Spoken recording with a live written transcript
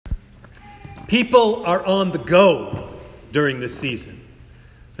People are on the go during this season.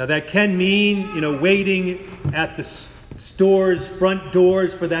 Now that can mean, waiting at the store's front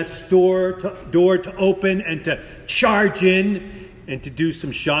doors for that door to open and to charge in and to do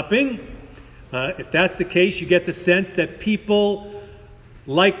some shopping. If that's the case, you get the sense that people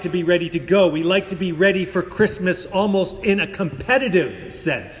like to be ready to go. We like to be ready for Christmas almost in a competitive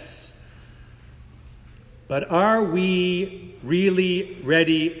sense. But are we really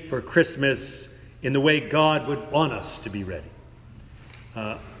ready for Christmas in the way God would want us to be ready?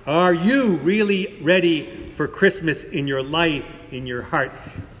 Are you really ready for Christmas in your life, in your heart?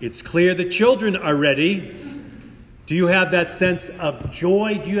 It's clear the children are ready. Do you have that sense of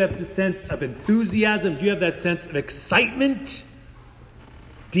joy? Do you have the sense of enthusiasm? Do you have that sense of excitement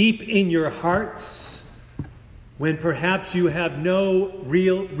deep in your hearts when perhaps you have no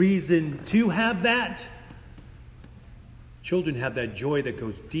real reason to have that? Children have that joy that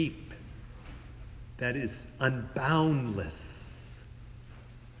goes deep, that is unboundless.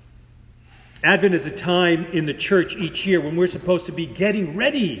 Advent is a time in the church each year when we're supposed to be getting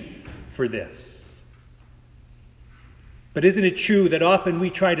ready for this. But isn't it true that often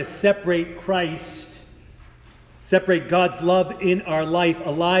we try to separate Christ, separate God's love in our life,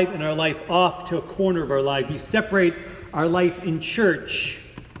 alive in our life, off to a corner of our life? We separate our life in church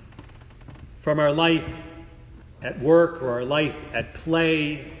from our life at work or our life at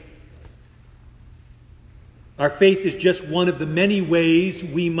play. Our faith is just one of the many ways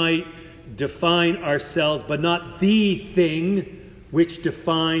we might define ourselves, but not the thing which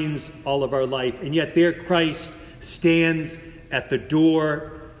defines all of our life. And yet there Christ stands at the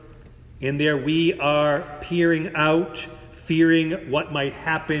door, and there we are peering out, fearing what might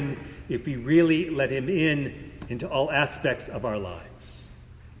happen if we really let him in into all aspects of our lives.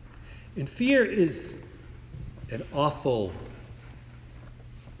 And fear is an awful,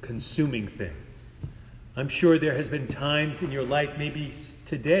 consuming thing. I'm sure there has been times in your life, maybe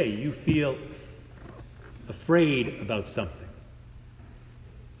today, you feel afraid about something.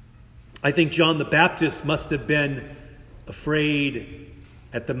 I think John the Baptist must have been afraid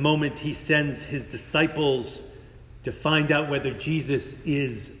at the moment he sends his disciples to find out whether Jesus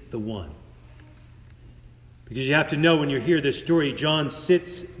is the one. Because you have to know, when you hear this story, John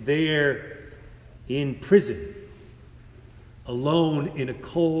sits there in prison, alone in a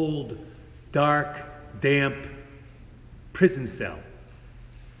cold, dark, damp prison cell,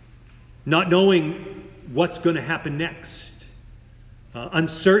 not knowing what's going to happen next,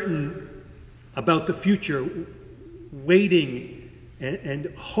 uncertain about the future, waiting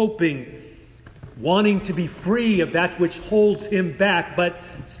and hoping, wanting to be free of that which holds him back, but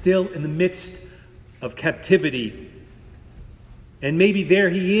still in the midst of captivity. And maybe there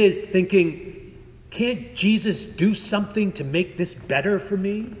he is thinking, can't Jesus do something to make this better for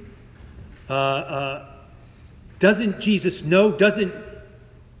me? Doesn't Jesus know? Doesn't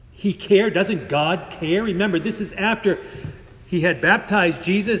he care? Doesn't God care? Remember, this is after he had baptized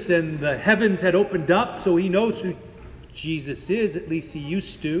Jesus and the heavens had opened up, so he knows who Jesus is. At least he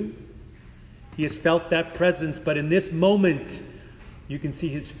used to. He has felt that presence, but in this moment, you can see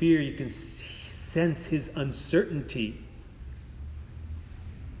his fear. You can sense his uncertainty.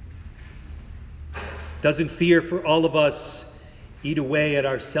 Doesn't fear for all of us eat away at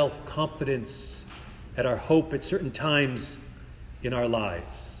our self-confidence, at our hope at certain times in our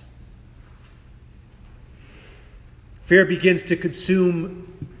lives? Fear begins to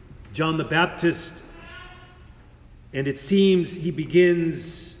consume John the Baptist, and it seems he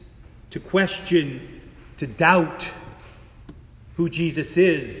begins to question, to doubt who Jesus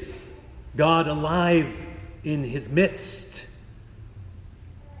is, God alive in his midst.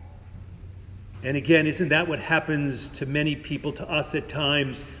 And again, isn't that what happens to many people, to us at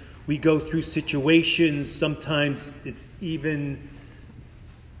times? We go through situations, sometimes it's even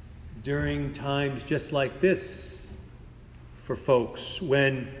during times just like this for folks,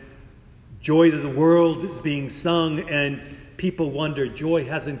 when joy to the world is being sung and people wonder, joy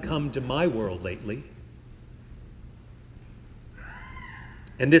hasn't come to my world lately.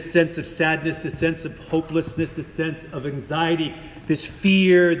 And this sense of sadness, this sense of hopelessness, this sense of anxiety, this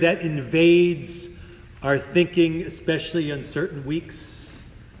fear that invades our thinking, especially on certain weeks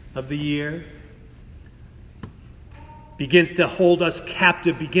of the year, begins to hold us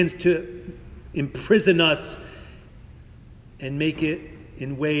captive, begins to imprison us and make it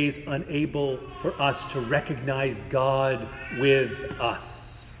in ways unable for us to recognize God with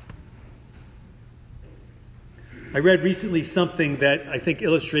us. I read recently something that I think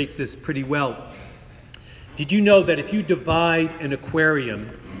illustrates this pretty well. Did you know that if you divide an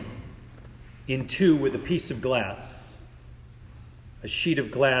aquarium in two with a piece of glass, a sheet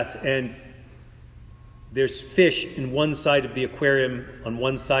of glass, and there's fish in one side of the aquarium, on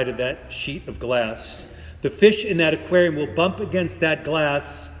one side of that sheet of glass. The fish in that aquarium will bump against that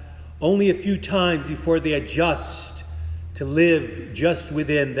glass only a few times before they adjust to live just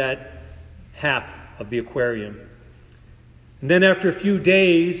within that half of the aquarium. And then after a few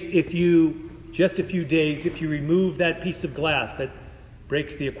days, if you remove that piece of glass that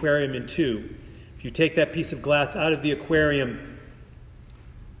breaks the aquarium in two, if you take that piece of glass out of the aquarium,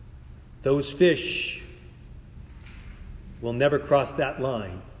 those fish will never cross that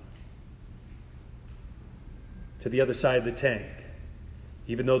line to the other side of the tank,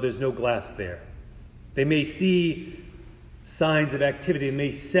 even though there's no glass there. They may see signs of activity, they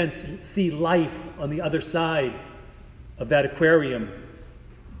may see life on the other side of that aquarium.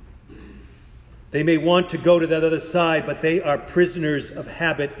 They may want to go to that other side, but they are prisoners of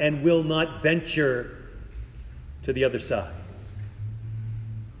habit and will not venture to the other side.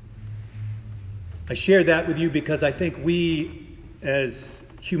 I share that with you because I think we, as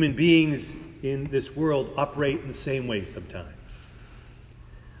human beings in this world, operate in the same way sometimes.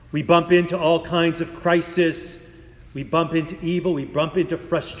 We bump into all kinds of crisis. We bump into evil. We bump into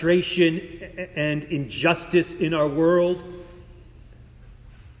frustration and injustice in our world.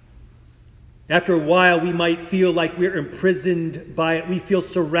 After a while, we might feel like we're imprisoned by it. We feel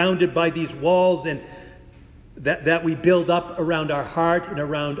surrounded by these walls and that we build up around our heart and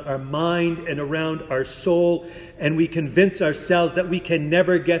around our mind and around our soul. And we convince ourselves that we can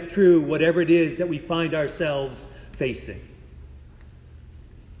never get through whatever it is that we find ourselves facing.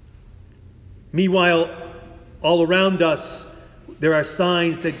 Meanwhile, all around us, there are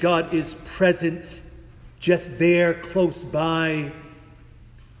signs that God is present just there, close by,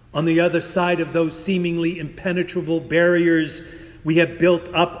 on the other side of those seemingly impenetrable barriers we have built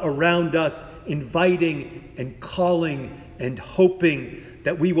up around us, inviting and calling and hoping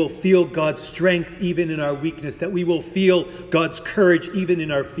that we will feel God's strength even in our weakness, that we will feel God's courage even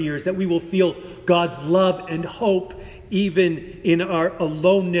in our fears, that we will feel God's love and hope even in our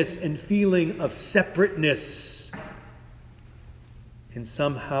aloneness and feeling of separateness, and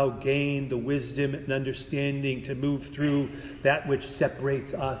somehow gain the wisdom and understanding to move through that which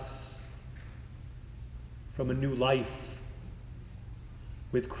separates us from a new life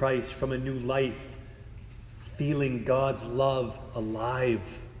with Christ, from a new life, feeling God's love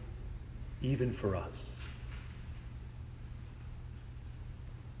alive even for us.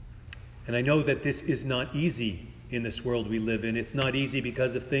 And I know that this is not easy in this world we live in. It's not easy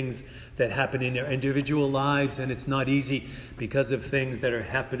because of things that happen in our individual lives, and it's not easy because of things that are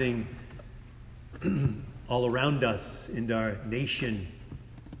happening all around us in our nation,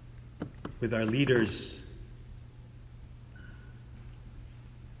 with our leaders.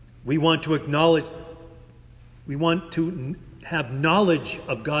 We want to have knowledge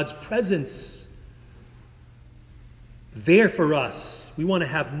of God's presence there for us. We want to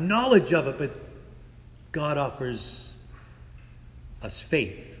have knowledge of it, but God offers us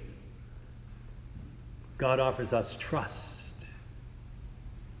faith. God offers us trust.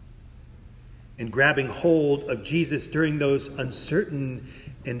 And grabbing hold of Jesus during those uncertain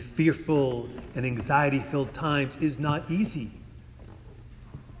and fearful and anxiety-filled times is not easy.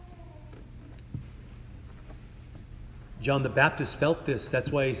 John the Baptist felt this.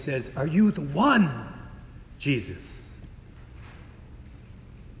 That's why he says, "Are you the one, Jesus?"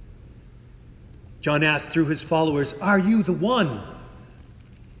 John asked through his followers, "Are you the one?"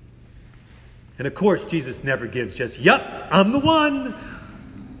 And of course, Jesus never gives just, "Yep, I'm the one."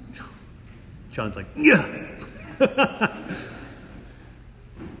 John's like, "Yeah."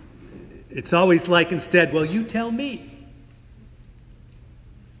 It's always like instead, "Well, you tell me."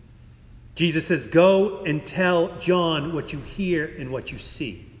 Jesus says, "Go and tell John what you hear and what you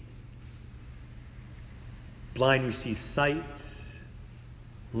see. Blind receive sight,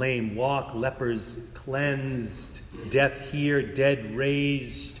 lame walk, lepers cleansed, deaf hear, dead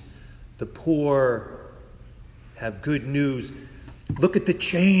raised, the poor have good news." Look at the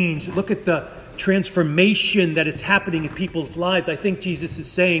change. Look at the transformation that is happening in people's lives. I think Jesus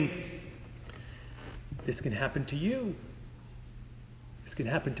is saying, this can happen to you. This can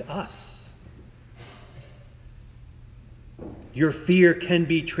happen to us. Your fear can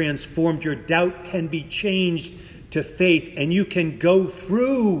be transformed. Your doubt can be changed to faith. And you can go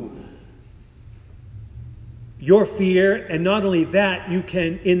through your fear. And not only that, you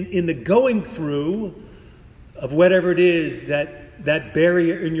can, in the going through of whatever it is that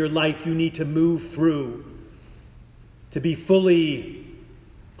barrier in your life you need to move through, to be fully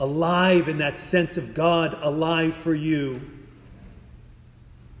alive in that sense of God alive for you.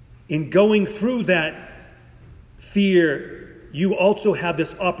 In going through that fear you also have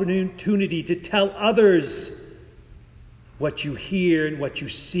this opportunity to tell others what you hear and what you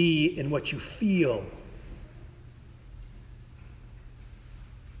see and what you feel.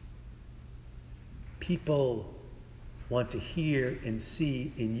 People want to hear and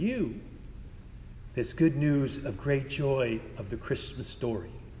see in you this good news of great joy of the Christmas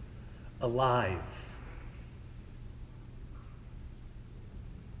story, alive.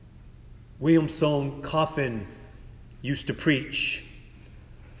 William Soane Coffin used to preach,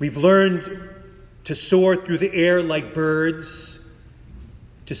 "We've learned to soar through the air like birds,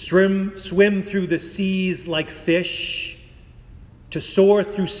 to swim through the seas like fish, to soar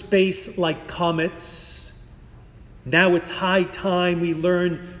through space like comets. Now it's high time we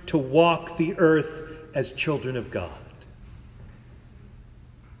learn to walk the earth as children of God."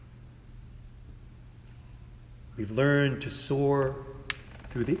 We've learned to soar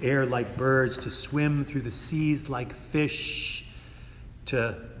through the air like birds, to swim through the seas like fish,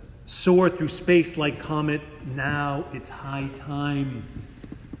 to soar through space like comet. Now it's high time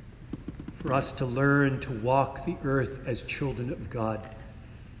for us to learn to walk the earth as children of God.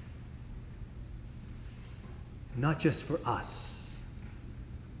 Not just for us,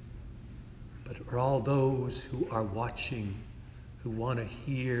 but for all those who are watching, who want to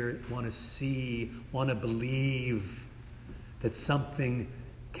hear, want to see, want to believe that something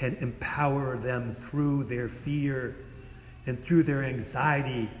can empower them through their fear and through their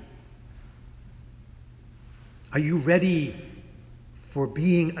anxiety. Are you ready for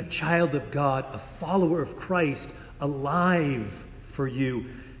being a child of God, a follower of Christ, alive for you?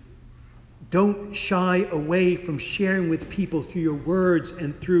 Don't shy away from sharing with people through your words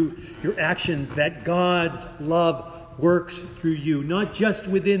and through your actions that God's love works through you, not just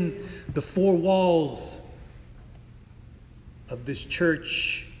within the four walls of this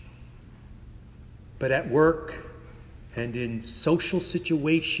church, but at work and in social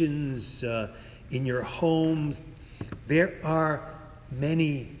situations, in your homes. There are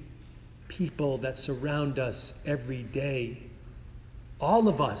many people that surround us every day. All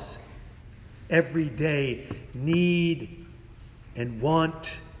of us every day need and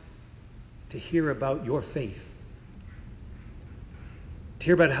want to hear about your faith. To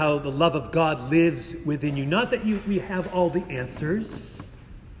hear about how the love of God lives within you. Not that we have all the answers,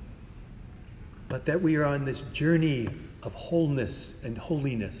 but that we are on this journey of wholeness and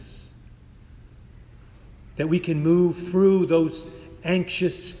holiness. That we can move through those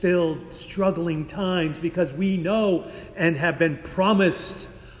anxious-filled, struggling times because we know and have been promised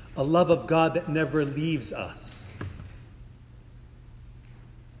a love of God that never leaves us.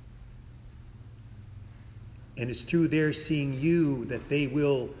 And it's through their seeing you that they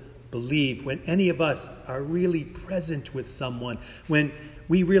will believe. When any of us are really present with someone, when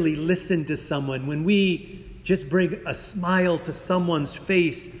we really listen to someone, when we just bring a smile to someone's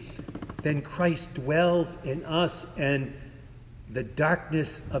face, then Christ dwells in us and the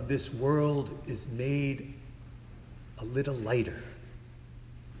darkness of this world is made a little lighter.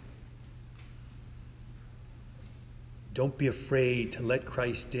 Don't be afraid to let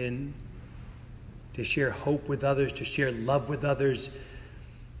Christ in, to share hope with others, to share love with others,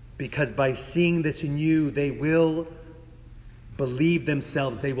 because by seeing this in you, they will believe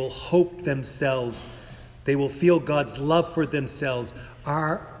themselves, they will hope themselves, they will feel God's love for themselves.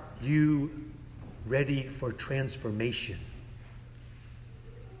 Are you ready for transformation?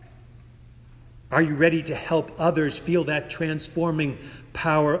 Are you ready to help others feel that transforming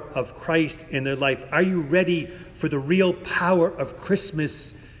power of Christ in their life? Are you ready for the real power of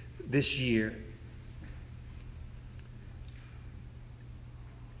Christmas this year?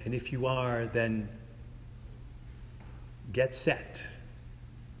 And if you are, then get set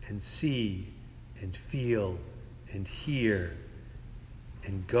and see and feel and hear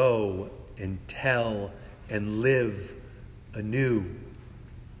and go and tell and live anew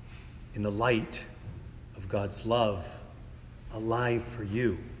in the light of God's love, alive for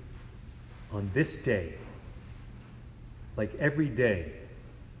you. On this day, like every day,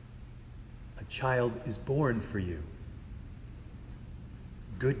 a child is born for you.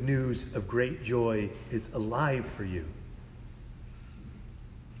 Good news of great joy is alive for you.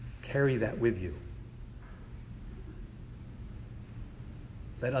 Carry that with you.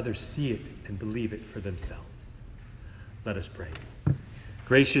 Let others see it and believe it for themselves. Let us pray.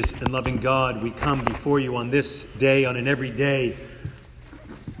 Gracious and loving God, we come before you on this day, on an every day,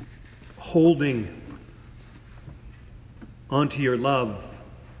 holding onto your love.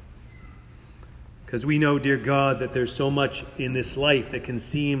 Because we know, dear God, that there's so much in this life that can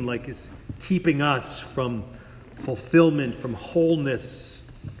seem like it's keeping us from fulfillment, from wholeness.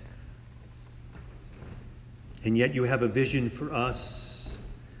 And yet you have a vision for us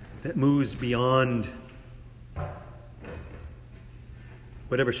that moves beyond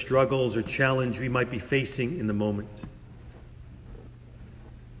whatever struggles or challenge we might be facing in the moment.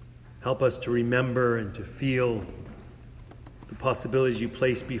 Help us to remember and to feel the possibilities you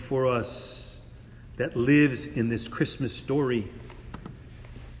place before us that lives in this Christmas story.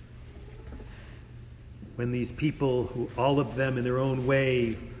 When these people, who all of them in their own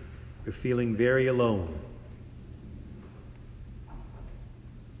way, were feeling very alone,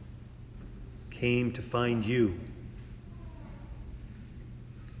 came to find you.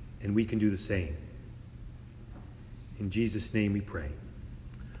 And we can do the same. In Jesus' name we pray.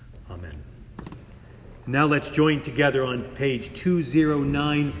 Amen. Now let's join together on page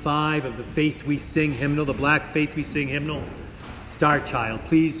 2095 of the Faith We Sing hymnal, the Black Faith We Sing hymnal. Star Child,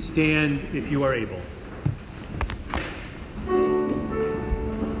 please stand if you are able.